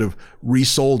if he could have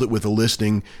resold it with a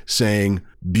listing saying,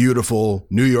 beautiful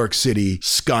New York City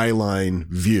skyline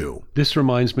view. This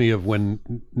reminds me of when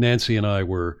Nancy and I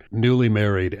were newly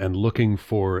married and looking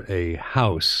for a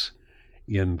house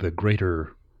in the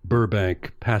greater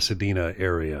Burbank, Pasadena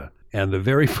area. And the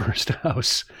very first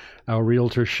house our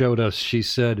realtor showed us, she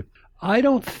said, I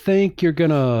don't think you're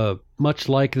going to much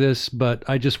like this, but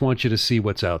I just want you to see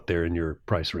what's out there in your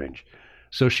price range.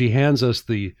 So she hands us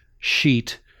the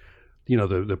sheet,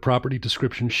 the property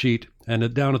description sheet,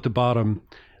 and down at the bottom,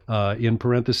 in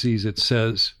parentheses, it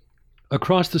says,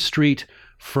 across the street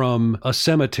from a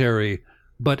cemetery,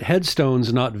 but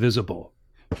headstones not visible.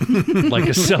 like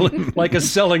a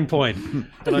selling point.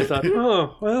 And I thought,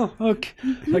 oh, well, okay.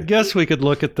 I guess we could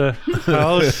look at the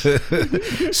house.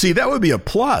 See, that would be a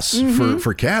plus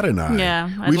for Kat and I.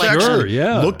 Yeah, We've actually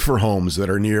looked for homes that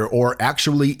are near or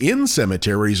actually in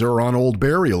cemeteries or on old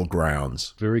burial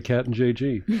grounds. Very Kat and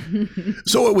JG.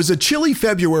 So it was a chilly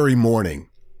February morning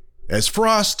as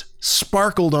frost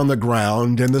sparkled on the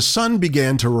ground and the sun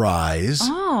began to rise.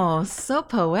 Oh, so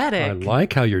poetic. I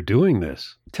like how you're doing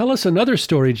this. Tell us another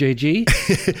story,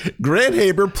 JG. Grant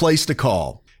Haber placed a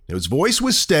call. His voice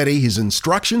was steady. His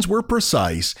instructions were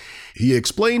precise. He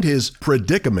explained his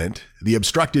predicament, the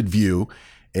obstructed view,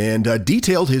 and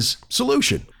detailed his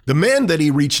solution. The men that he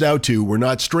reached out to were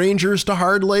not strangers to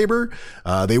hard labor.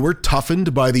 They were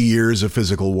toughened by the years of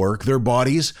physical work. Their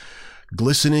bodies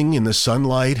glistening in the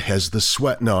sunlight as the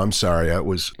sweat. No, I'm sorry.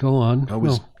 Go on.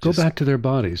 Go back to their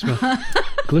bodies.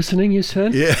 Glistening, you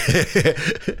said? Yeah.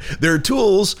 Their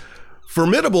tools,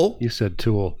 formidable. You said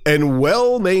tool. And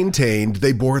well maintained,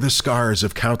 they bore the scars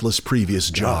of countless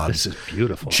previous jobs. This is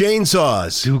beautiful.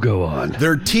 Chainsaws. Do go on.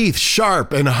 Their teeth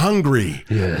sharp and hungry.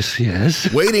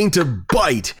 Yes. Waiting to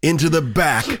bite into the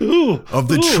back of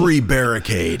the tree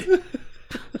barricade.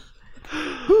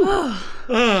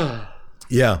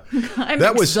 Yeah. I'm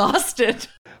exhausted.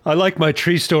 I like my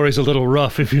tree stories a little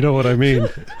rough, if you know what I mean.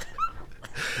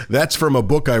 That's from a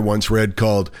book I once read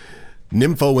called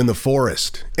Nympho in the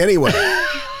Forest. Anyway,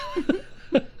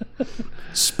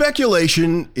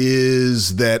 speculation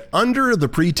is that under the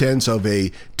pretense of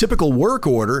a typical work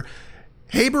order,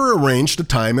 Haber arranged a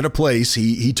time and a place.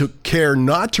 He took care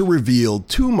not to reveal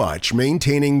too much,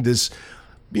 maintaining this,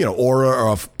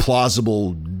 aura of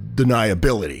plausible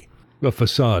deniability. A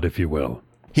facade, if you will.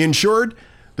 He ensured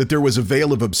that there was a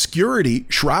veil of obscurity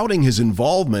shrouding his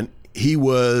involvement. He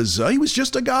was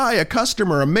just a guy, a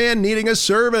customer, a man needing a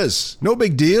service. No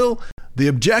big deal. The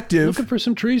objective... Looking for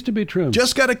some trees to be trimmed.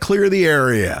 Just got to clear the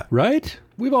area. Right?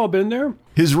 We've all been there.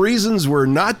 His reasons were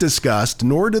not discussed,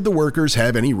 nor did the workers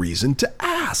have any reason to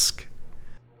ask.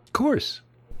 Of course.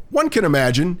 One can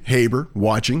imagine Haber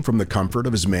watching from the comfort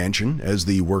of his mansion as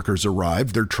the workers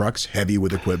arrived, their trucks heavy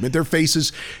with equipment, their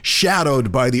faces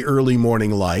shadowed by the early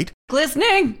morning light.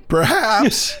 Glistening!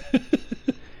 Perhaps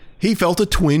he felt a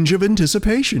twinge of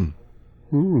anticipation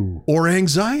or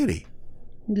anxiety.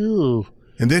 Ooh.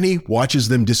 And then he watches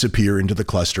them disappear into the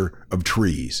cluster of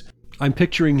trees. I'm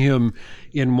picturing him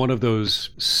in one of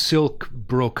those silk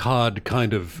brocade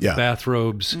kind of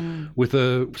bathrobes with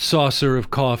a saucer of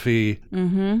coffee.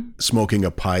 Smoking a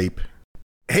pipe.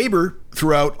 Haber,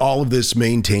 throughout all of this,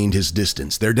 maintained his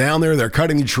distance. They're down there, they're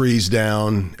cutting the trees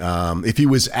down. If he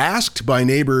was asked by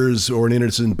neighbors or an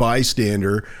innocent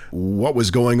bystander what was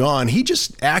going on, he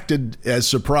just acted as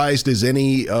surprised as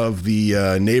any of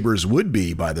the neighbors would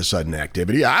be by the sudden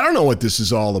activity. I don't know what this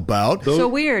is all about. So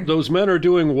weird. Those men are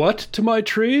doing what to my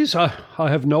trees? I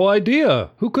have no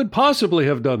idea. Who could possibly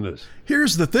have done this?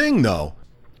 Here's the thing, though.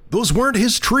 Those weren't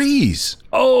his trees.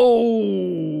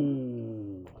 Oh...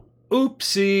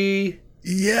 Oopsie.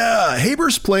 Yeah,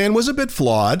 Haber's plan was a bit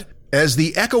flawed. As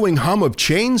the echoing hum of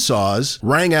chainsaws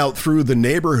rang out through the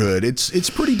neighborhood, it's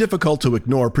pretty difficult to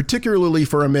ignore, particularly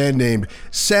for a man named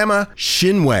Sama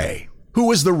Shinwei, who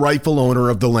was the rightful owner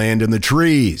of the land and the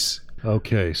trees.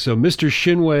 Okay, so Mr.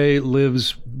 Shinwei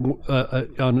lives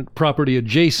on property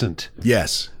adjacent.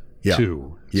 Yes. Yeah.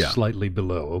 To. Yeah. Slightly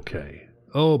below. Okay.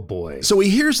 Oh, boy. So he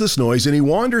hears this noise and he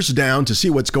wanders down to see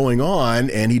what's going on,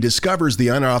 and he discovers the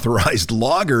unauthorized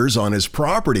loggers on his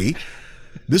property.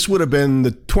 This would have been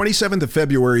the 27th of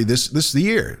February this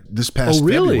past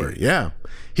February. Yeah.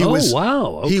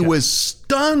 Wow. Okay. He was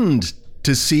stunned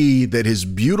to see that his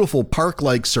beautiful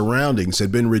park-like surroundings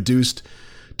had been reduced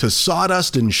to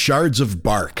sawdust and shards of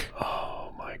bark.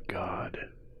 Oh, my God.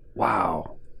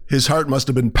 Wow. His heart must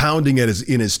have been pounding in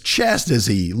his chest as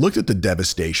he looked at the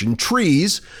devastation.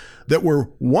 Trees that were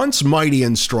once mighty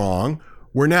and strong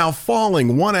were now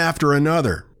falling one after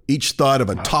another. Each thought of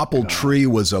a toppled tree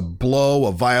was a blow,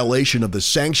 a violation of the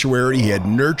sanctuary he had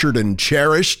nurtured and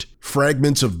cherished.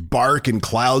 Fragments of bark and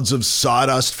clouds of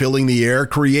sawdust filling the air,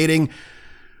 creating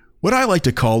what I like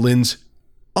to call, Linz,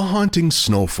 a haunting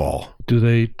snowfall. Do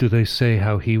they say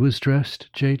how he was dressed,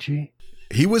 JG?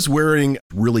 He was wearing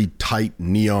really tight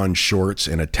neon shorts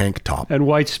and a tank top. And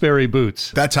white Sperry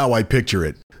boots. That's how I picture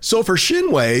it. So for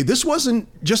Shinwei, this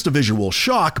wasn't just a visual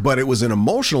shock, but it was an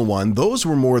emotional one. Those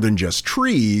were more than just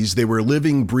trees. They were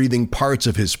living, breathing parts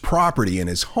of his property and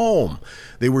his home.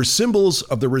 They were symbols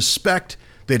of the respect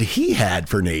that he had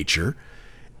for nature.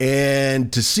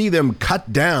 And to see them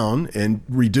cut down and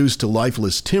reduced to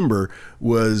lifeless timber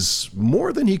was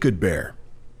more than he could bear.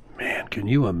 Man, can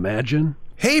you imagine?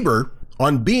 Haber,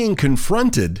 on being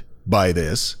confronted by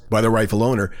the rightful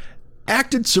owner,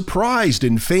 acted surprised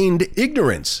and feigned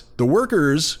ignorance. The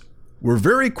workers were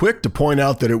very quick to point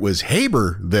out that it was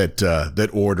Haber that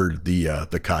ordered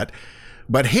the cut.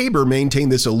 But Haber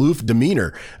maintained this aloof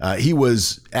demeanor. He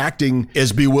was acting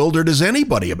as bewildered as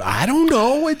anybody. I don't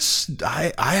know.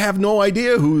 I have no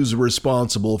idea who's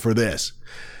responsible for this.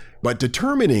 But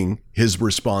determining his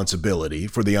responsibility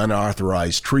for the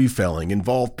unauthorized tree felling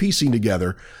involved piecing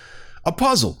together a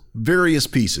puzzle, various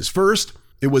pieces. First,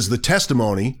 it was the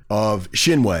testimony of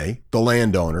Shinwei, the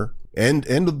landowner, and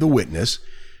the witness.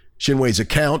 Shinwei's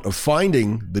account of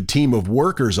finding the team of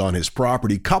workers on his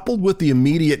property, coupled with the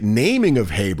immediate naming of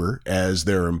Haber as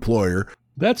their employer.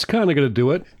 That's kind of going to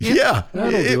do it. Yeah,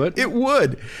 that'll do it. It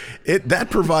would. That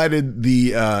provided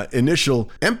the initial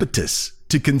impetus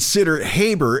to consider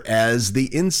Haber as the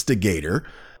instigator.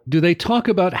 Do they talk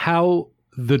about how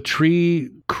the tree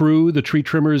crew, the tree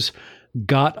trimmers,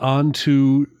 got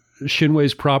onto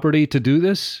Shinwei's property to do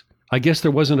this? I guess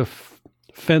there wasn't a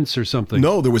fence or something.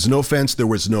 No, there was no fence. There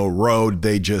was no road.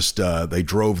 They just they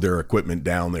drove their equipment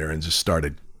down there and just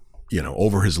started,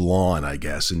 over his lawn, I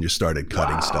guess, and just started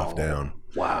cutting stuff down.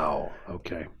 Wow.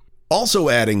 Okay. Also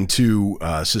adding to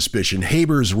suspicion,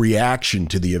 Haber's reaction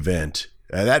to the event.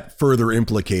 That further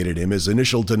implicated him. His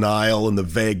initial denial and the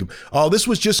vague, this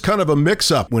was just kind of a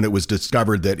mix-up when it was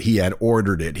discovered that he had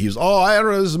ordered it. He was, I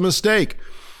don't know, it was a mistake.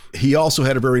 He also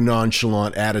had a very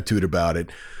nonchalant attitude about it.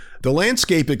 The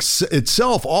landscape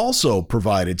itself also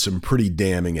provided some pretty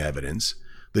damning evidence.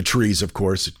 The trees, of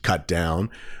course, cut down.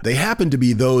 They happened to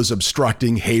be those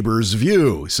obstructing Haber's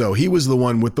view, so he was the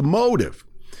one with the motive.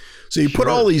 So you put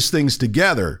all these things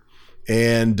together,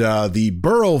 and the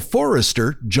borough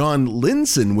forester, John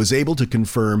Linson, was able to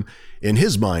confirm, in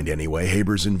his mind anyway,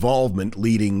 Haber's involvement,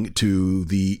 leading to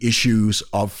the issues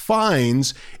of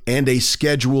fines and a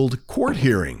scheduled court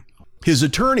hearing. His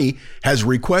attorney has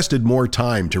requested more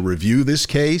time to review this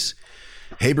case.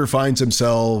 Haber finds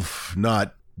himself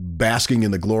not basking in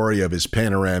the glory of his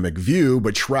panoramic view,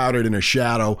 but shrouded in a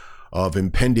shadow of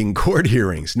impending court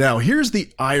hearings. Now, here's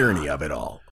the irony of it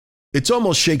all. It's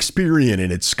almost Shakespearean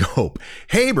in its scope.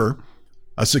 Haber,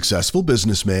 a successful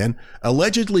businessman,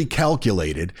 allegedly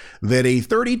calculated that a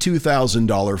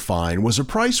 $32,000 fine was a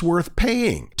price worth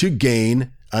paying to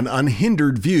gain an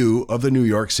unhindered view of the New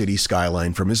York City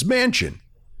skyline from his mansion.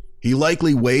 He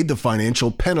likely weighed the financial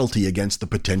penalty against the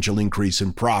potential increase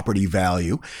in property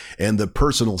value and the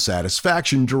personal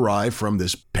satisfaction derived from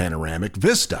this panoramic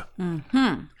vista.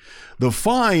 Mm-hmm. The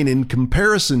fine, in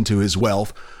comparison to his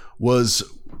wealth, was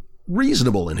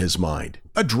reasonable in his mind,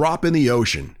 a drop in the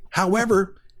ocean.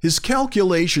 However, his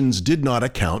calculations did not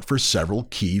account for several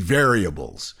key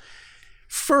variables.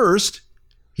 First,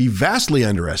 he vastly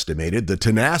underestimated the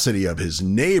tenacity of his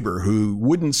neighbor, who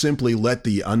wouldn't simply let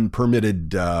the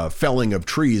unpermitted felling of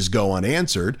trees go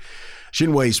unanswered.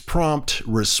 Shinwei's prompt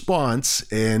response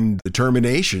and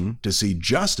determination to see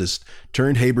justice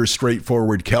turned Haber's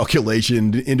straightforward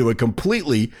calculation into a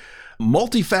completely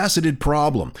multifaceted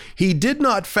problem. He did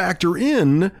not factor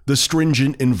in the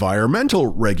stringent environmental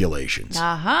regulations.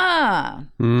 Aha.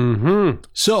 Mm-hmm.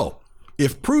 So,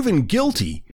 if proven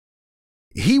guilty,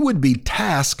 he would be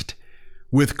tasked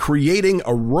with creating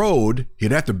a road.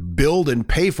 He'd have to build and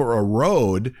pay for a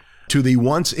road to the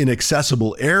once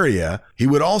inaccessible area. He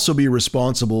would also be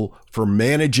responsible for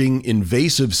managing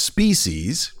invasive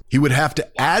species. He would have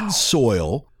to add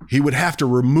soil. He would have to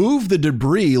remove the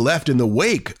debris left in the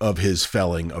wake of his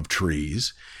felling of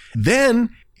trees. Then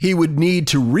he would need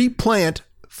to replant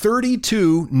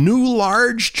 32 new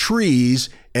large trees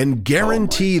and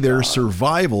guarantee their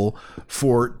survival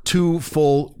for 2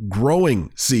 full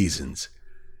growing seasons.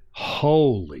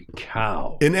 Holy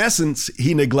cow. In essence,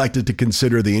 he neglected to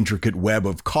consider the intricate web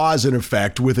of cause and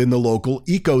effect within the local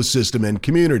ecosystem and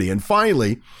community. And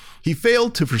finally, he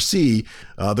failed to foresee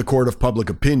the court of public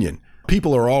opinion.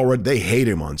 People are already, they hate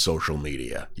him on social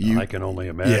media. I can only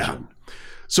imagine. Yeah.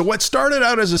 So what started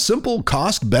out as a simple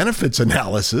cost benefits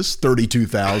analysis,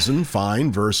 $32,000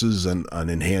 fine versus an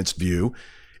enhanced view,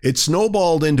 it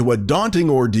snowballed into a daunting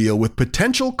ordeal with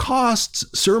potential costs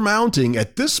surmounting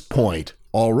at this point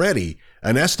already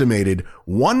an estimated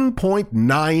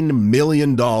 $1.9 million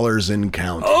in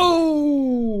counting.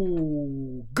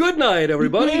 Oh, good night,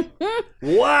 everybody.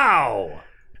 Wow.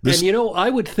 And I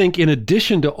would think in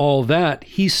addition to all that,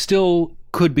 he still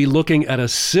could be looking at a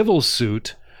civil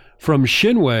suit from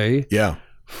Shinway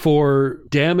for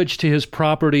damage to his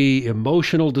property,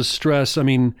 emotional distress. I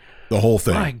mean, the whole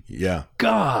thing. My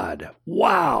God.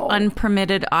 Wow.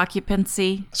 Unpermitted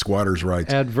occupancy. Squatters'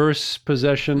 rights. Adverse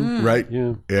possession. Right.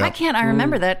 Yeah. Why can't I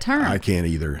remember that term? I can't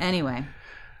either. Anyway.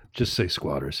 Just say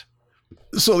squatters.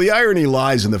 So the irony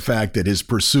lies in the fact that his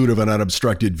pursuit of an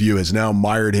unobstructed view has now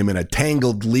mired him in a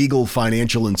tangled legal,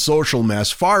 financial, and social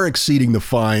mess far exceeding the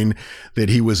fine that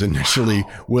he was initially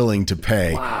willing to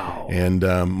pay. Wow. And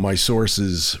my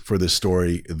sources for this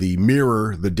story, the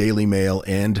Mirror, the Daily Mail,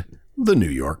 and the New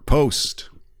York Post.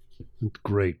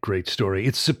 Great story.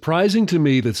 It's surprising to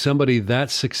me that somebody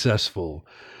that successful,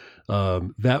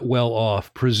 that well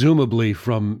off, presumably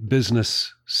from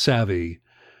business savvy,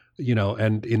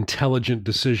 and intelligent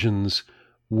decisions,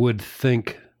 would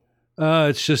think,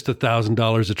 it's just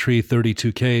 $1,000 a tree,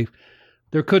 $32K.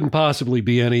 There couldn't possibly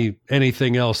be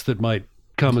anything else that might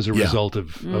come as a result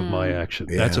of my action.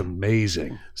 Yeah. That's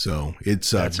amazing. So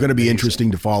it's going to be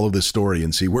interesting to follow this story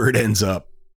and see where it ends up.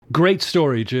 Great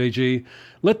story, JG.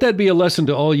 Let that be a lesson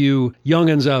to all you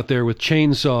young'uns out there with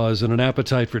chainsaws and an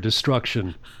appetite for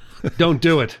destruction. Don't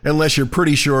do it. Unless you're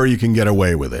pretty sure you can get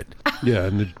away with it. Yeah,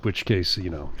 in which case,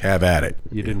 have at it.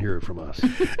 You didn't hear it from us.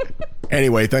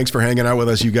 Anyway, thanks for hanging out with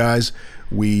us, you guys.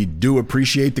 We do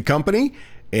appreciate the company,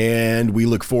 and we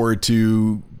look forward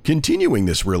to continuing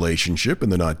this relationship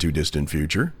in the not too distant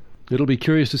future. It'll be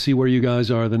curious to see where you guys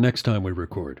are the next time we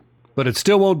record. But it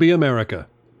still won't be America.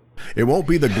 It won't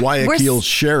be the Guayaquil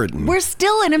Sheraton. We're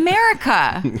still in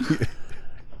America.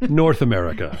 North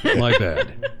America. My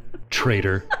bad.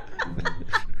 Traitor.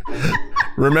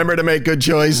 Remember to make good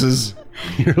choices.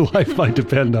 Your life might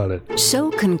depend on it.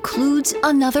 So concludes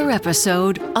another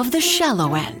episode of The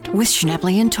Shallow End with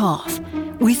Schneply and Toff.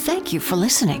 We thank you for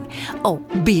listening. Oh,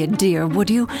 be a dear,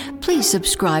 would you? Please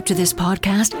subscribe to this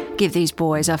podcast, give these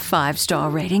boys a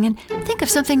 5-star rating, and think of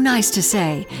something nice to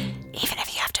say, even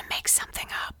if you have to make something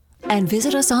up. And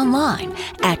visit us online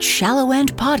at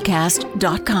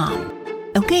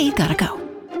shallowendpodcast.com. Okay, gotta go.